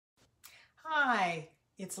Hi,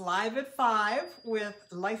 it's Live at 5 with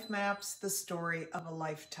LifeMaps, the story of a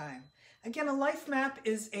lifetime. Again, a life map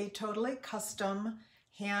is a totally custom,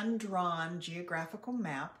 hand-drawn geographical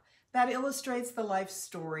map that illustrates the life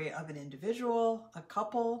story of an individual, a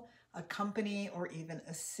couple, a company, or even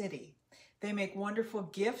a city. They make wonderful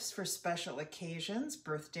gifts for special occasions,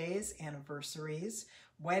 birthdays, anniversaries,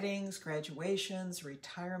 weddings, graduations,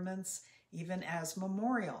 retirements, even as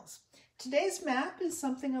memorials. Today's map is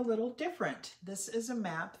something a little different. This is a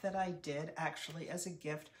map that I did actually as a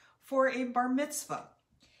gift for a bar mitzvah.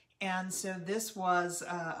 And so this was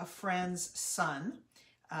a friend's son,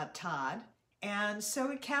 Todd. And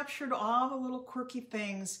so it captured all the little quirky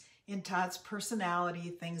things in Todd's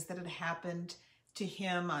personality, things that had happened to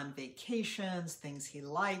him on vacations, things he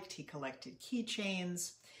liked. He collected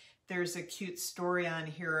keychains. There's a cute story on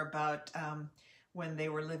here about when they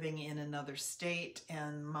were living in another state,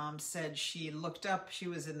 and Mom said she looked up, she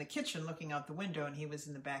was in the kitchen looking out the window and he was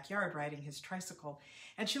in the backyard riding his tricycle,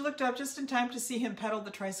 and she looked up just in time to see him pedal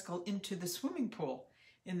the tricycle into the swimming pool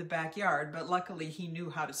in the backyard, but luckily he knew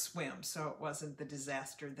how to swim, so it wasn't the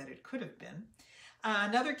disaster that it could have been.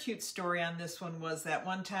 Another cute story on this one was that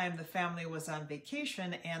one time the family was on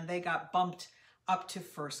vacation and they got bumped up to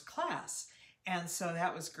first class, and so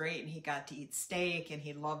that was great, and he got to eat steak and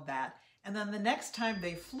he loved that. And then the next time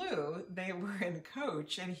they flew, they were in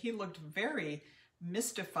coach, and he looked very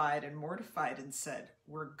mystified and mortified and said,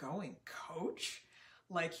 "We're going coach?"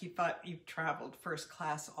 Like he thought you traveled first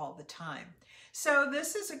class all the time. So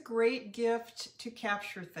this is a great gift to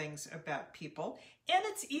capture things about people, and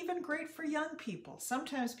it's even great for young people.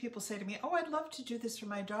 Sometimes people say to me, "Oh, I'd love to do this for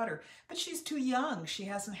my daughter, but she's too young. She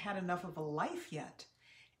hasn't had enough of a life yet."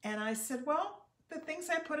 And I said, well, the things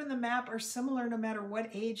I put in the map are similar no matter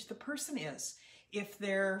what age the person is. If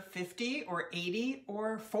they're 50 or 80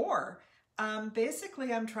 or 4,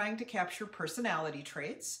 basically I'm trying to capture personality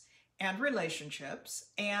traits and relationships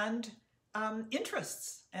and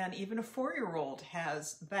interests. And even a 4-year-old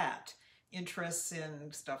has that. Interests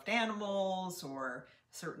in stuffed animals or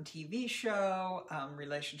a certain TV show,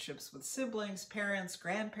 relationships with siblings, parents,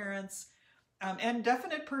 grandparents, and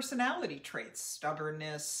definite personality traits,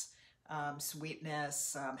 stubbornness,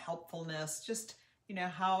 sweetness, helpfulness, just, you know,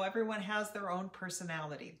 how everyone has their own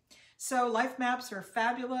personality. So life maps are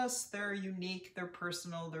fabulous. They're unique, they're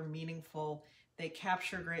personal, they're meaningful, they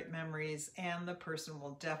capture great memories, and the person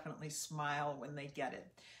will definitely smile when they get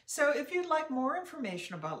it. So if you'd like more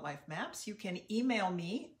information about life maps, you can email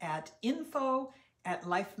me at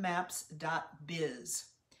info@lifemaps.biz.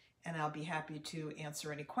 And I'll be happy to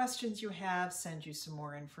answer any questions you have, send you some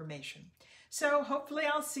more information. So hopefully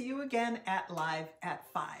I'll see you again at Live at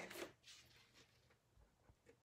 5.